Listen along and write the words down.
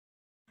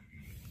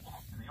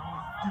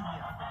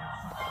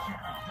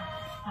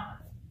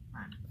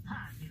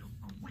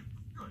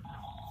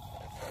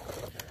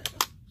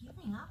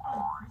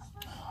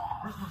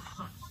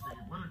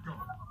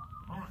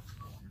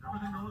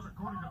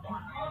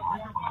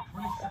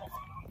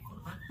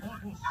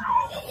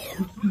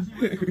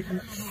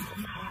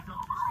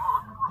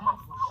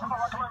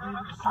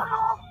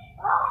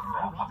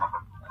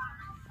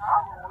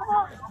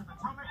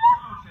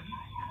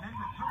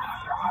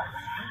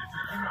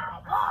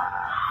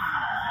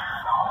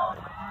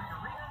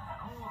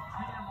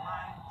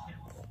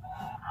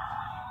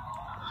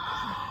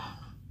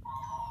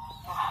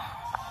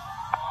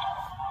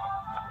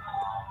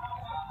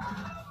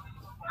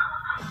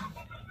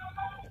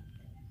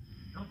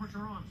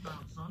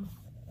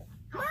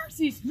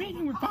Marcy's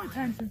meeting with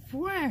part-time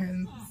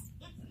friends.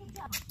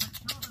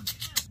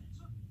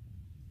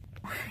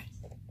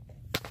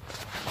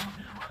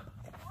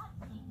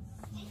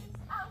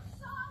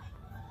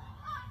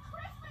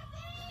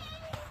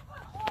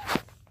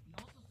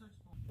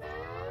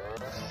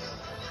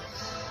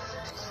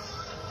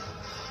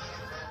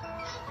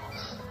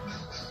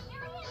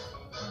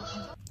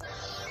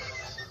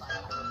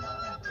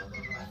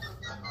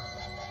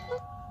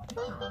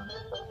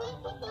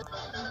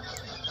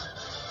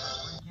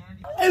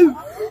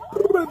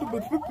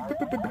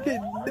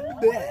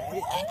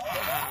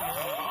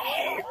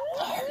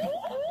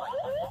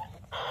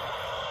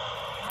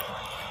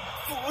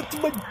 Futt,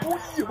 my boy!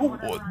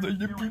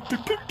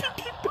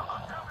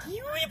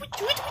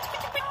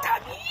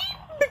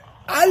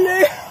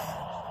 Alle!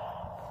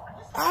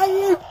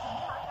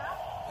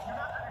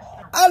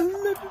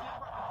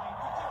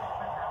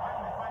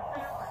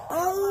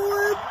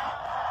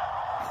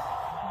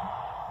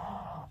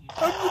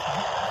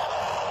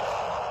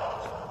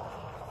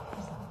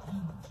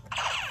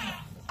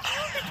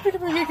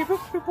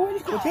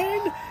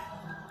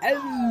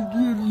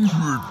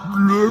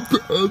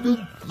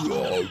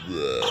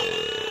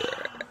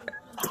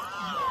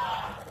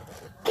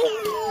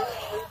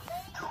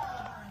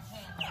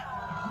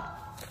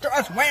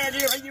 Just where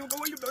are you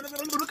going?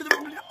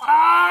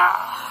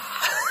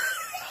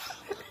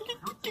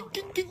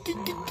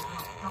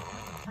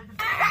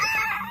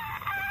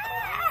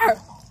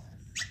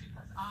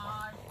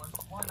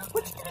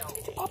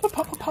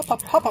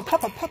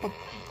 Papa.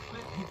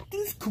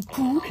 This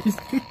cuckoo is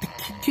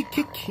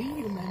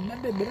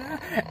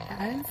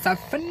and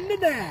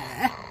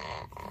Safanada.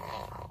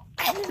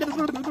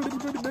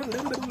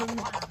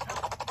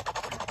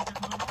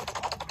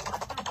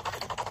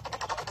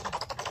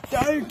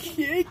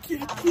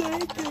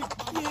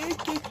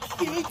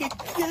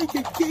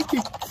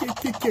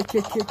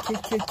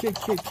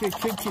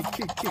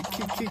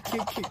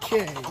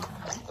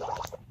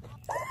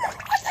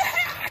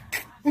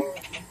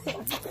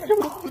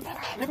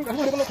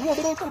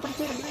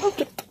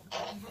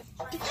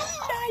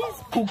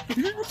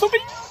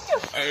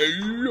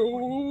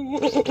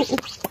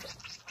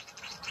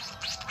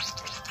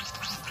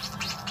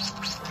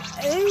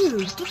 Oh,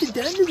 get it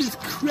down to this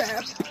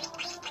crap.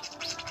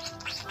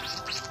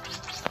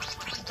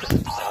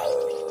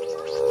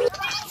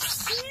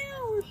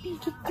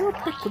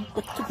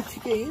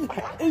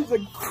 It's a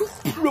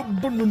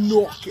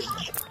knocking.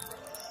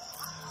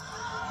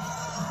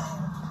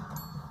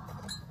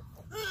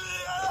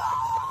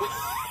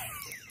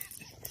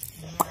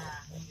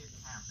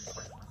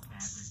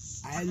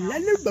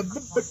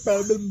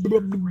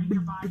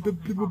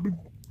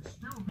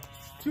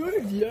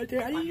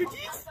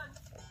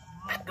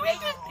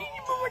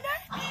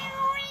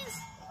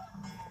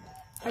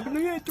 I've been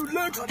here to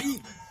learn to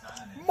eat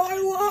my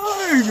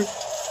wine.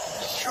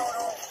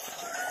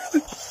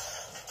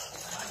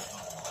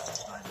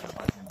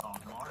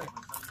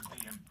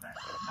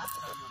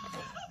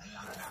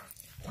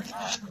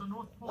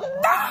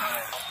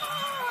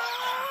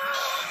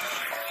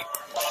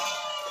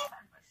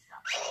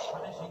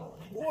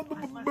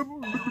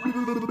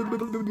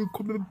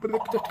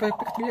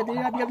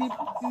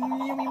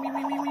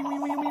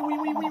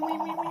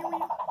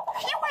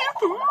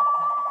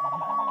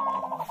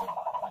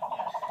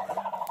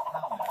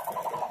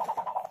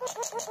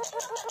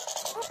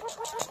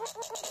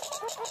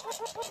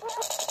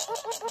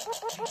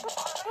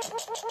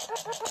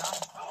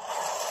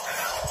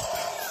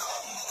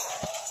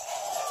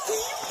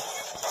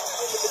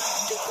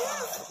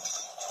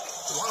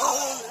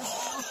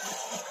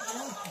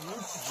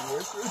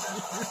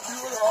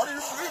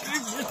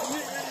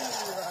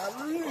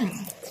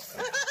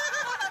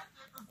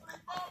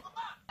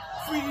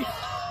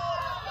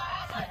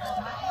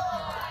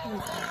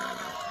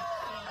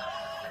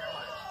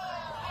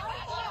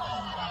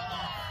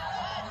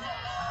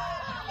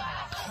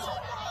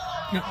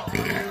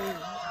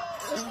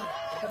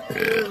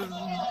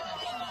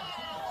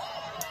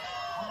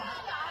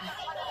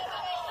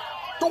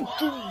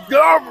 Don't you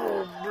dare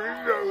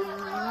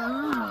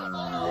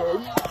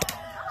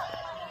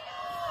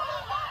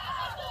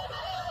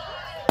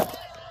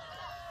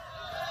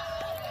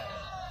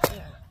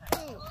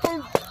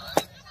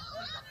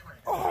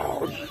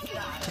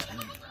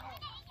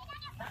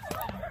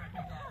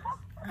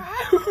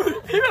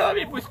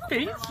It was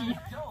crazy.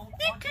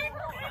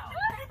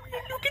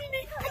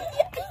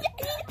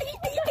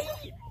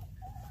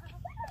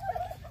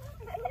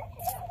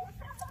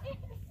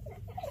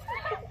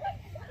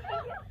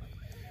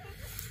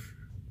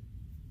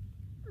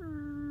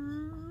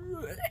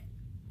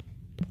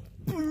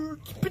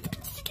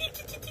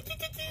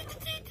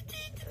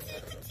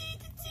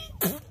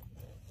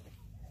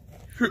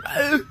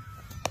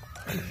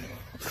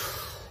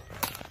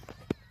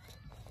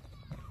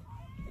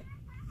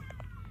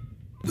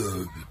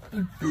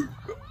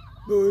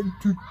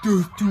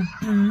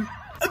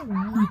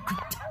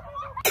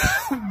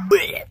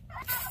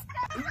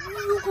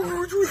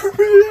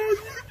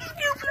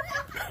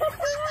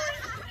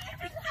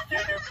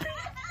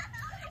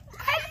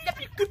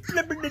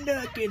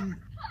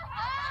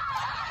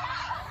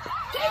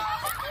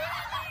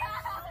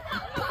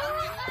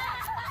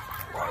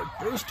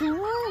 Best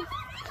around,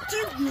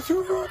 take this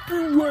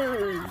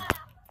away.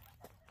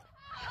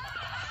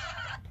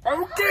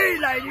 Okay,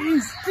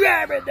 ladies,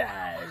 grab it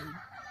down.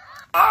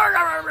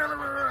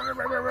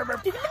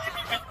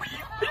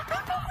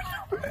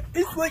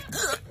 It's like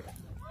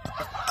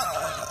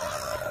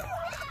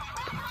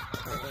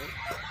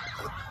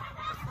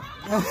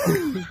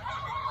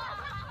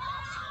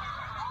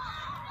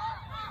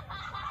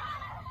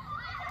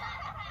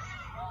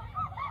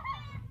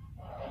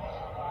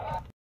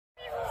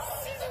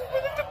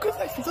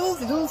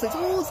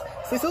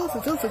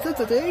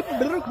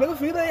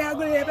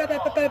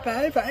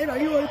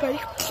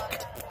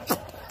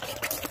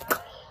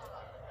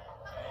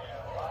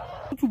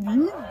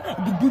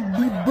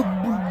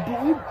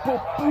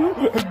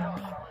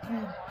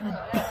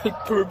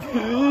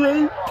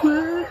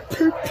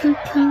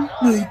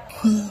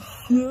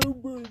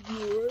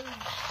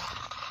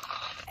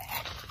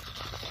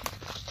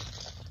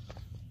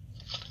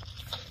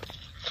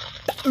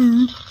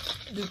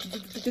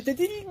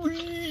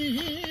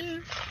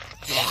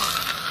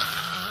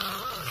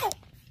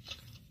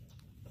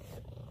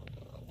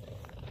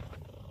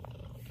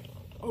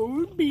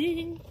Oh,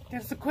 me.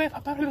 There's a quick. I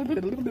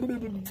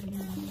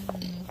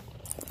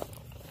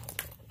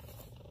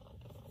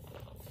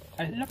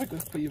love a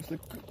good sleeves.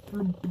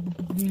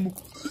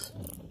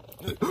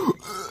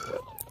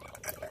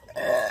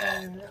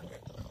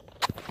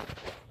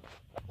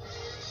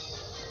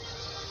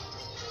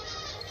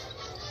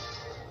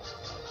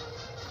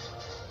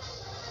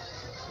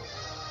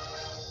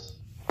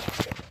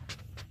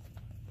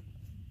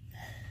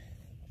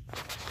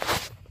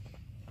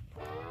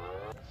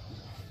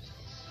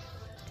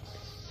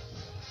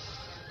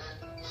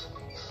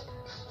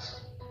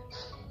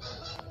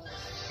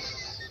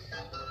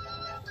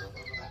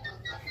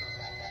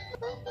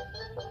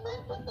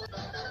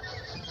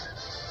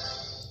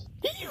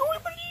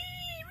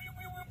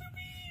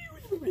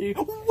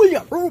 we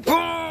are good,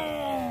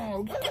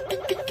 good.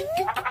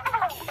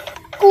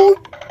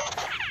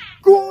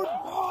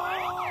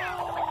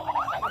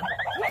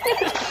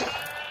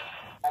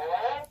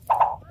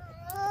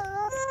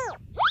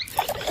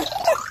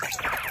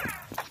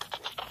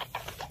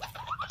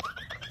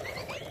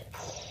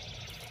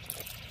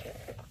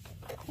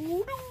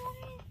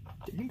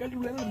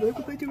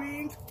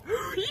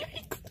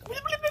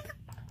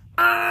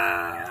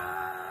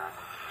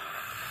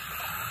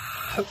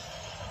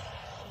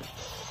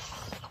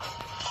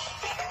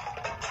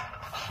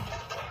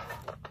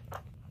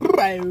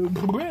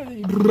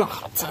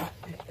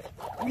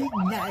 We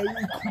now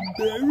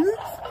compare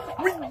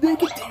with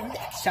negative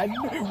action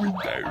with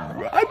the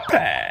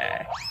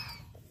rapper.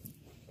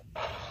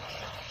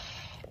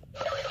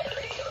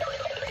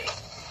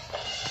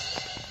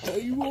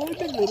 I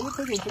want a little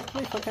bit of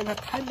a kind of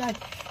time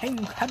and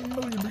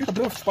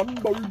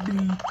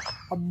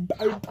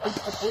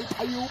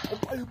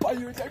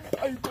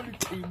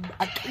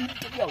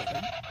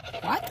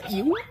what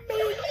you mean?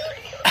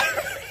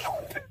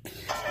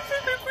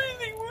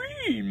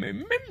 My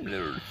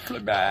memories are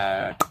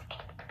bad.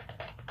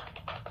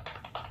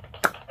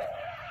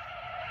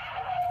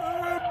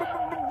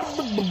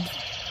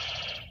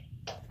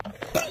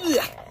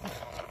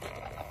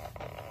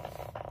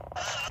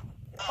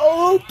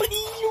 Oh, please.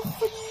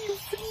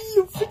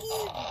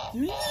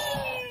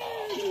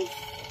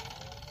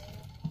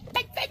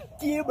 Thank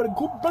you, but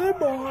good boy,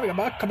 don't worry,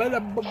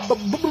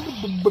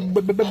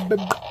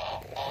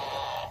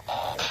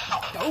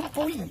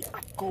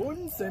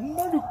 con send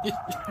nó được.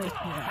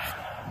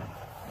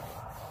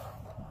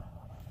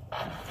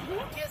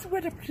 Guess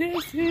where the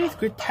place is?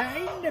 Good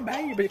time, the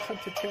baby.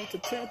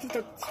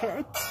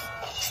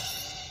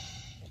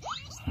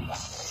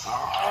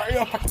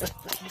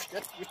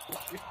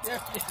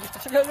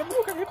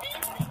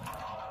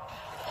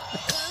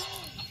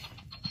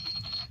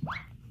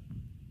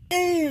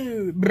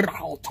 Oh,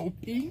 bra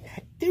topping,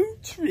 do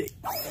trick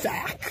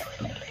sack.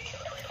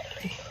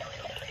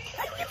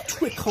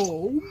 Trick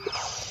home.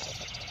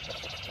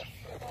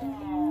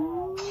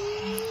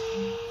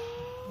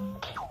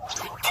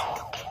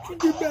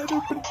 You better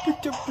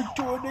put your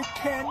on the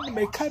can,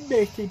 make a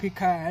mess if you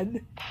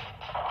can.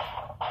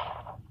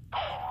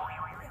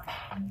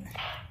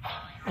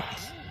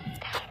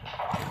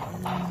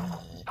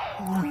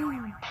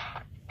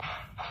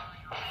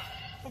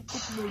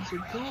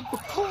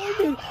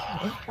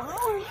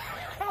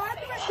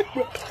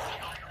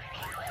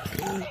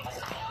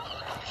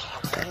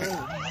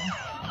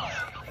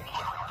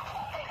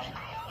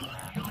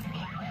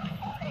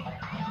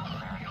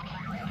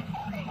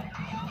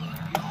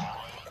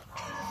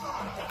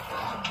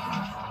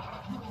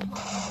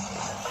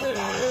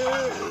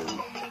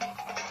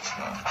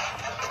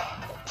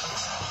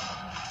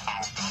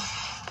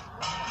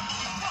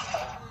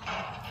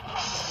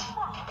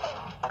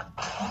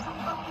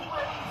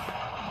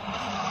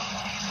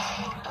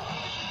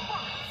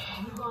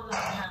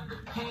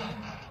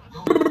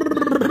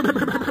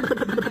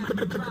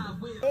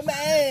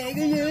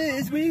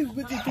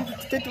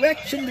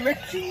 Direction.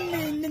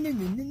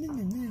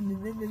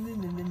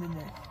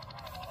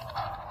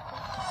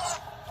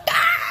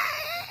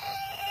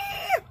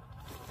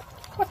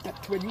 What's that,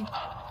 Twiggy?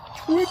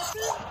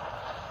 Twixie?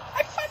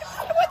 I found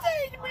out what's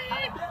it,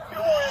 man!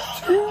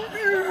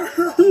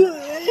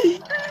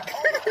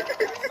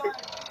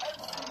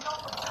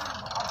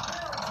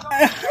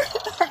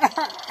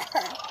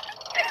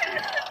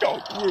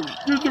 Don't worry,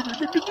 you're never gonna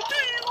get the deal.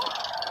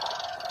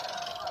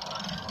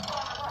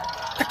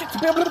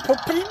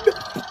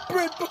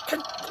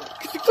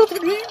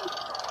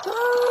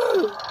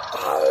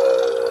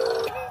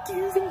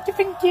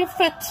 Thank you,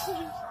 Futt.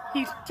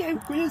 He's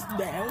jobless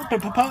now,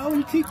 but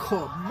Papa to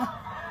come.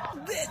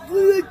 Then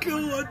we'll go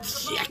on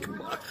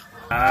checkmark.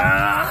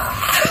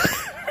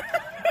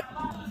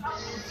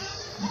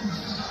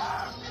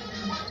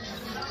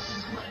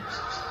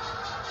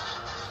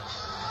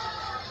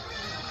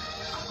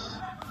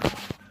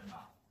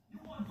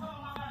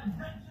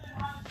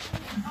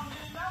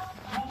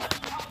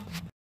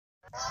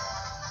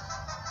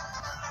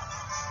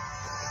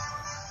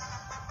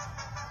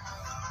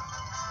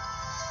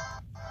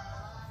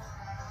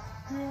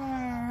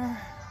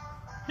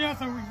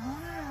 Just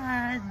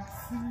relax.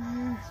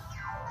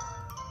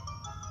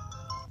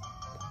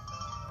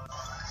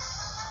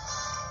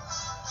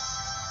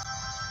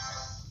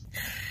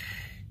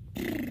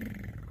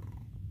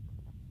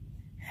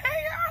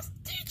 Hey, us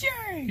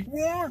DJ!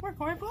 What? We're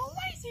going for a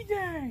lazy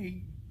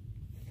day!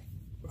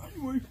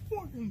 Anyway,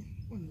 what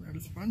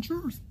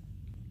adventures?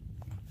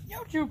 You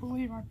do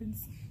believe I've been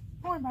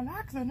going by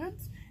accident,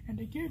 and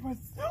they gave us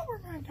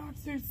Superman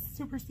downstairs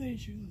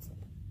superstations.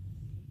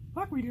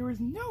 Luckily there was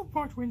no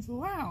buttwings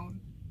allowed.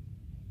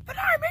 But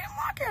I may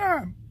look at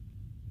him!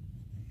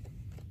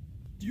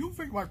 Do you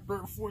think my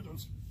barefoot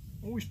is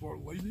always for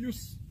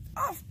laziness?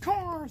 Of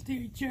course,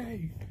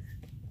 DJ!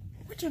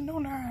 Which is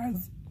known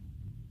as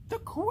the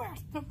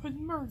quest of the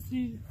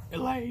mercy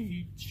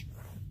age.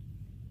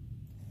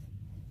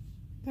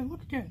 Then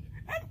look again,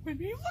 and when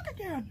we look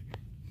again.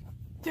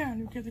 Then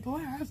you get the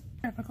glass,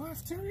 and the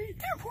glass dirty,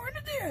 then pour in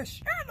the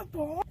dish, and the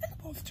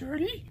ball's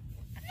dirty,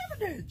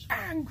 another dish,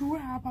 and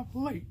grab a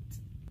plate.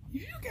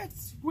 If you get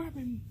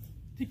sweeping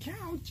the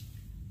couch,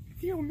 a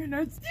few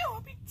minutes,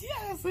 you'll be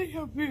dancing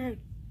a bit.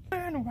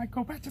 And when I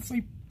go back to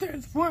sleep,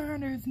 this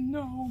one is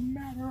no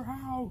matter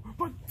how,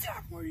 but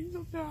definitely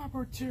a nap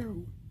or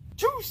two.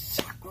 To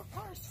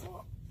sacrifice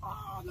for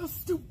all the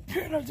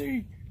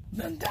stupidity,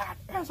 then that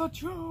is a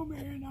true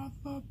meaning of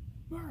the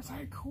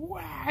mercy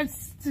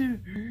quest.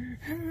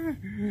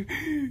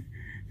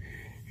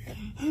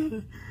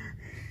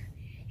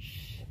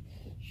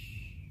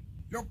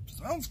 Yep,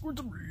 sounds good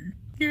to me.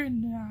 Good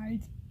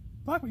night.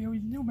 Luckily,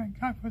 always knew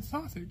mankind for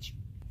sausage.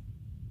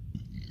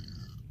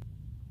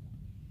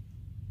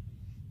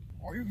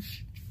 Are you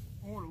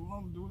sure you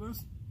want to do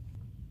this?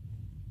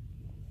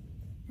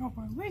 You know,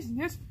 for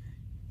laziness,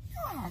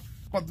 Yeah,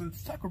 but the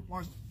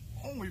sacrifice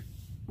only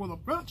for the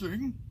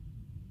fetching.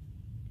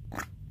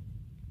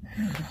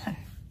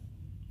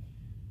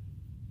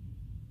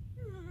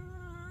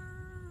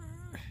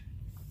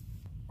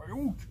 Are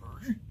you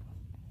okay?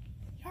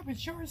 yeah, but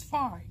sure is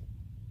fine.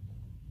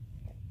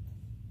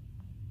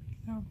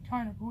 Some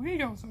kind of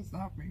burritos or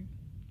something.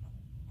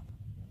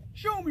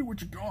 Show me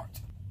what you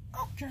got.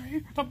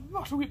 Okay, the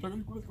muscle whip.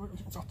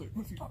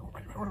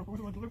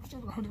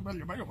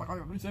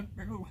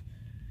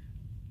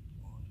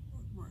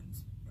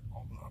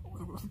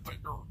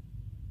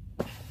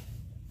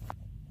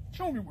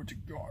 Show me what you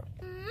got.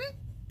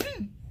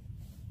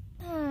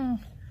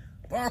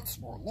 That's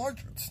more like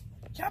it.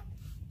 Yep,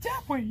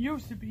 that way it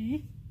used to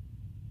be.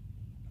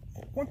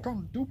 What kind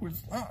of dupe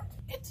is that?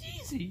 It's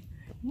easy.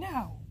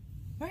 Now,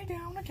 lay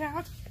down on the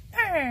couch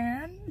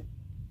and...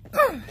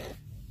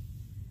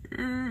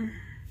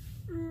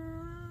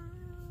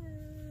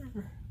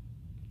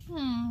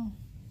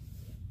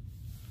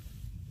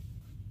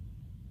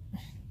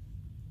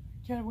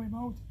 Getaway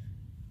mode.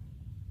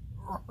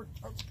 I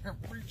just can't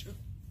reach it.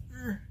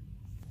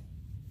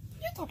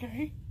 It's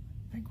okay.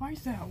 Think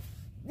myself.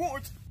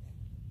 What?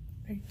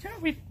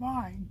 It'll be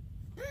fine.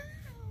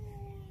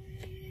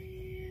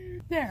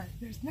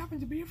 There's nothing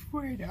to be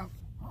afraid of.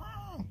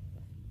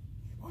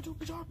 What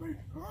took it off me?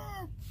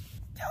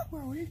 Don't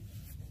worry.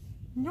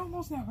 You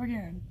almost know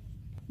again.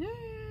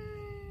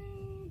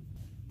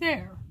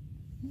 There.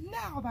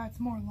 Now that's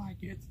more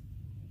like it.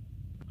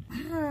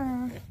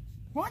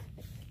 What?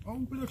 Oh,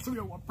 let's see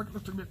what I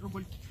can do.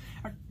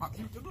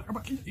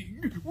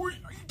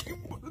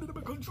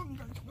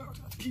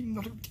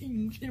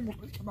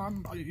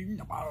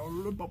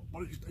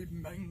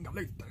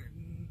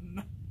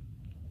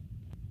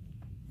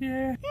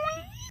 Yeah.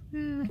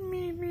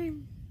 Me.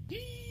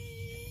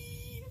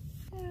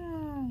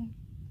 Oh,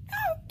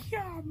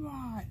 come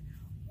on.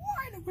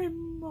 Why the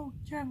remote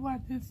can't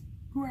let this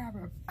grab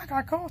him? I got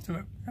a call to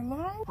him.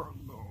 Hello?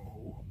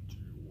 Hello. Do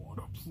you want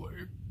to play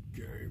a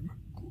game?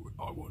 Good.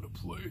 I want to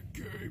play a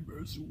game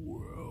as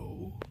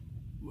well.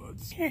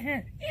 Let's...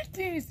 Yeah, it's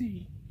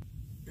easy.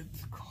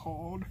 It's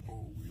called...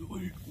 Oh,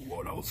 really?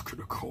 What else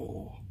could I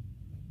call?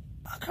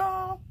 A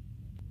call?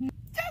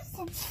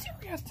 some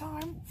serious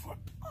time for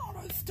all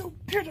the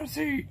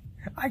stupidity.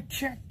 I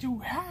can't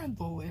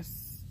handle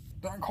this.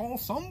 Then call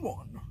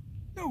someone.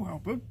 No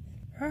helping.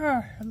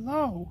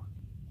 Hello.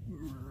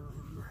 You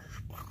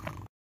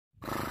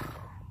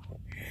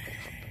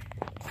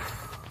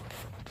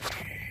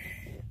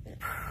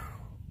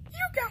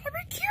gotta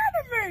be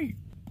kidding me!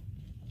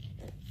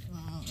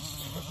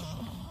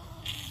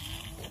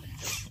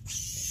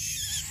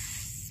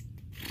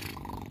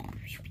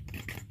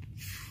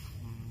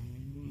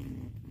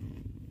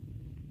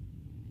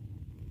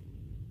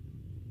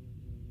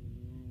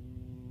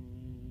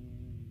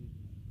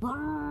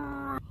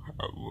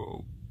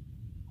 Hello.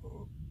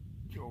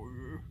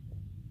 Sorry.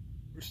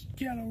 Just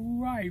get a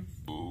rifle.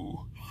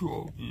 Oh,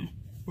 sorry.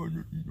 I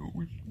didn't know it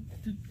was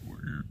this way.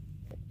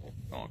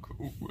 I'll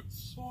go with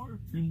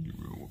siphon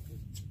you.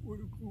 It's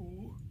pretty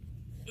cool.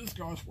 This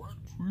guy's work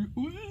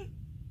freely.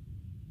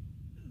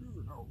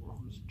 No,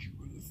 who's you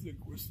to think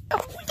was.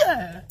 Oh,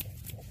 yeah!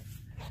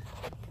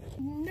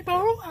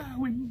 Nipple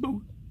Island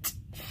boat.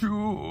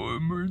 Sure,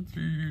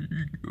 Mercy,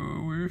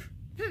 go with.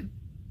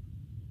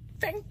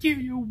 Thank you,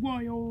 your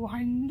Royal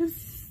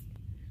Highness.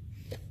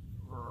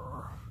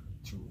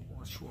 Too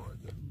much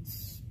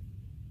violence.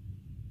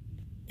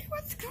 It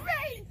was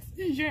great!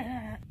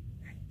 Yeah!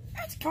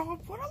 It's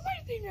called for the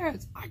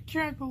laziness! I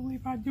can't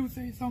believe I do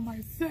say so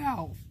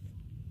myself.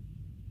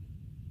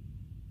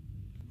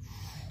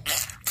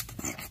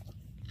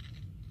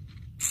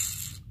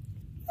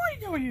 What are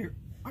you doing here?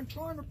 I'm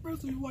trying to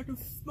visit you like a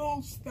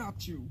snow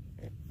statue.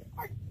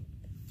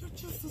 You're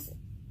just as...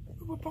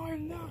 We're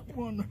buying that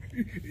one.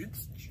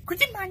 It's... Could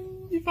you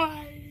mind if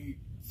I...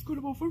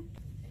 Scootable food?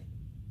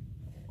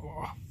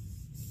 Oh,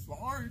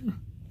 fine.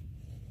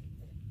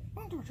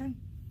 Wonderton.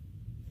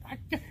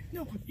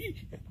 No,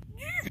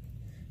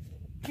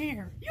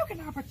 here, you can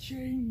have a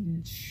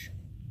change.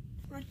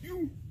 Thank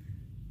you.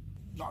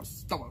 Now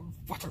stop a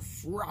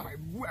butterfly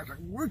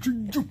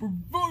working to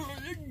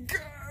provide.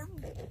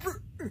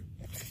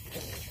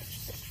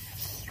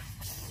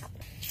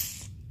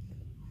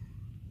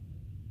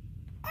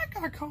 I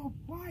gotta call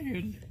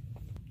Brian.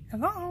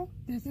 Hello,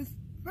 this is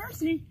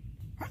Mercy.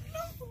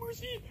 Hello,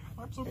 Mercy.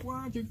 I'm so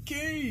glad you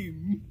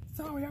came.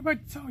 Sorry, I'm gonna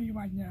tell you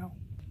right now.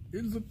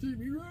 It's the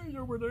TV right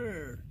over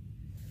there.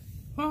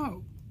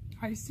 Oh,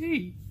 I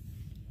see.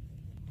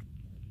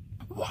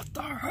 What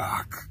the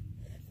heck?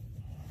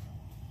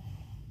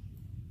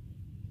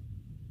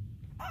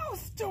 Oh,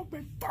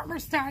 stupid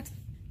thermostat.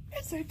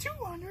 It's at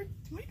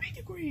 220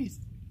 degrees.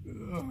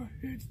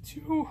 It's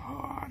too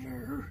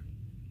hotter.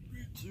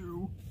 Me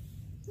too.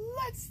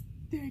 Let's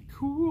stay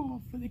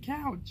cool for the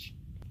couch.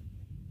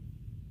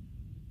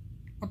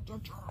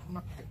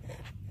 Attention.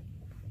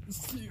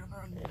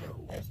 CNN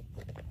news.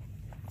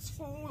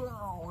 Slow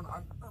down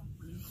and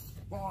every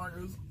spy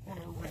is on a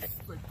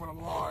mistake for a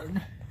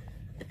line.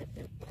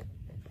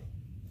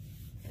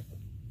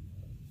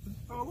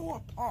 Fellow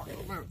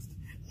apocalypse.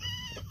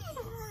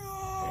 Oh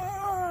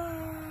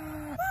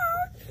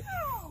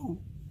no!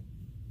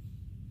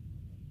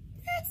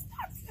 It's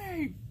not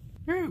safe!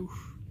 Oof.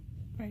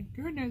 Thank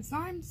goodness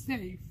I'm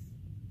safe.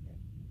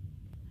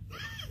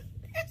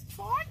 It's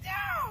falling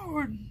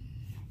down!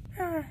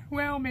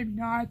 Well, maybe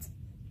not.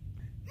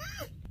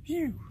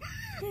 You.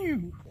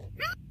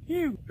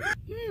 It's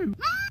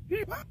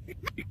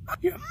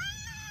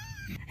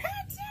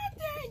in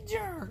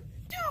danger!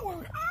 Don't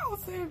worry, I'll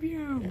save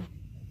you!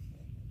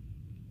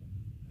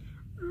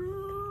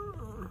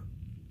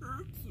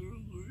 It's so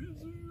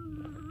lazy.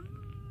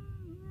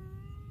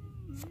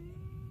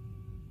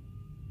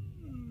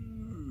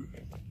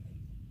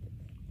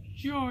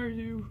 Sure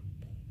do.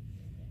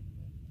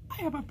 I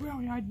have a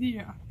brilliant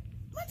idea.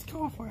 Let's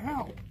call for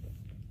help.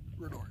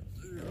 Good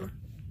idea.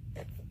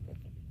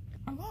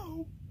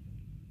 Hello?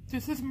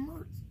 This is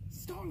Mert.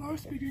 Starlight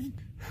speaking.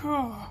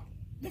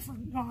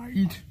 Different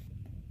night.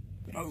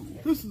 Oh,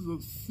 this is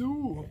a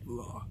sewer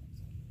block.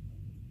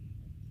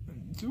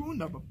 And do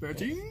number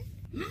 13?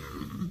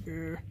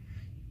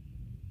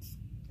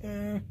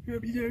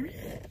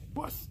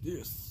 What's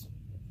this?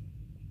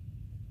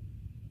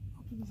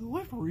 After the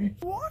delivery?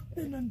 What?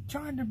 And I'm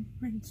trying to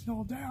bring it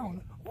all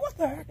down. What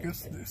the heck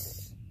is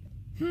this?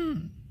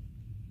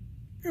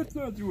 It's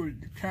not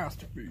doing a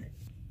catastrophe.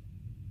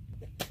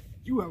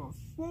 You have a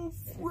full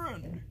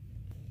friend.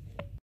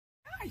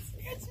 Nice,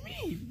 it's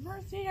me,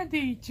 Mercy and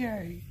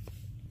DJ.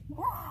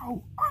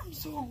 Wow, I'm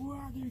so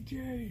glad you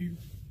came.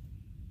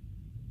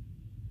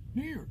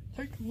 Here,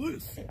 take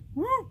this.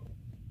 Woo!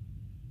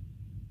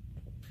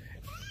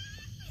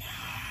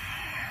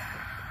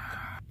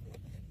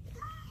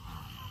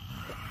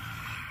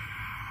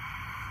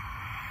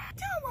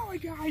 Don't worry,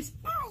 guys,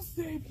 I'll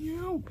save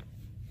you.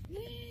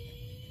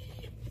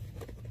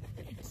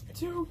 It's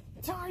too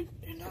tight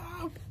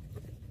enough.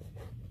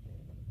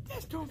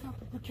 This goes out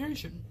the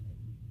application.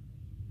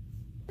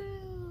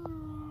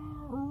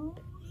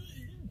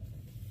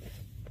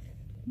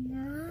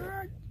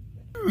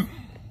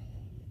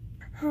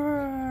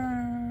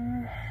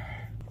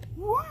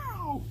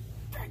 Wow!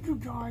 Thank you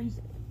guys!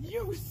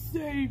 You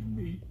saved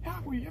me!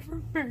 Have we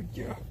ever thanked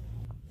you?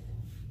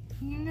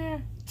 Nah,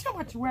 too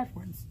much wet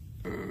ones.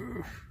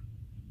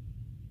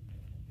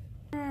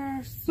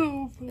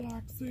 So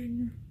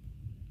relaxing.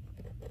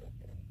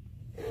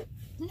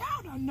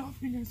 Now that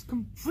nothing is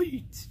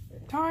complete,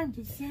 time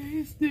to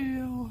stay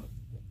still.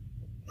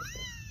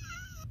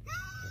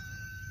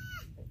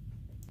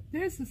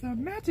 This is a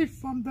message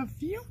from the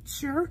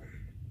future.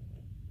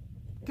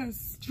 The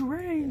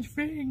strange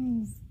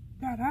things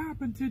that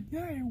happened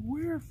today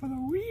were for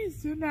the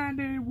reason and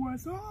it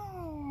was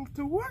all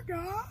to work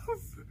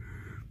off.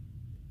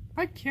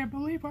 I can't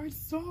believe I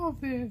saw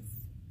this.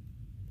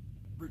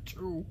 Me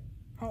too.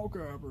 How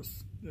can I ever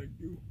thank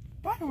you?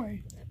 By the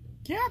way,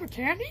 can I have a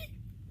candy?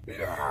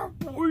 Yeah,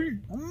 boy.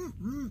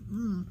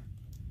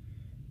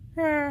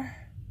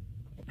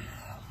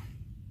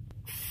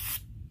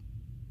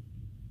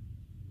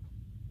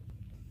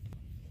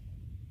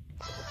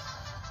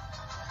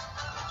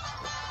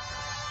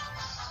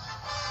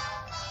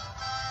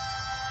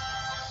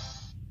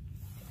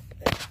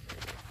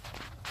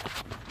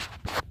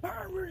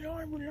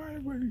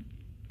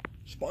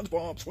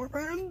 SpongeBob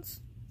SquarePants.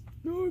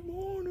 Good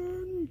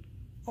morning,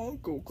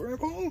 Uncle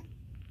Grandpa.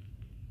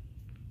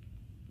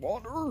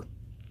 Water.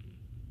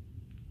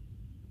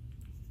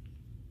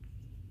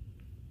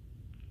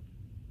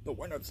 The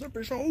Win and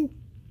Snippy Show.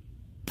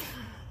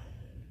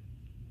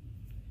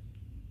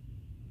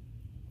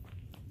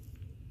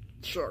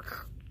 Check.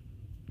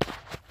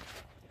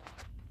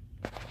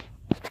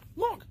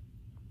 Look,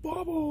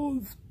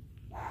 bubbles.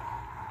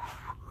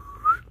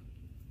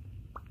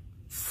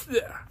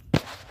 Yeah.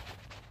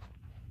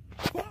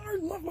 I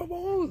love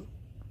bubbles.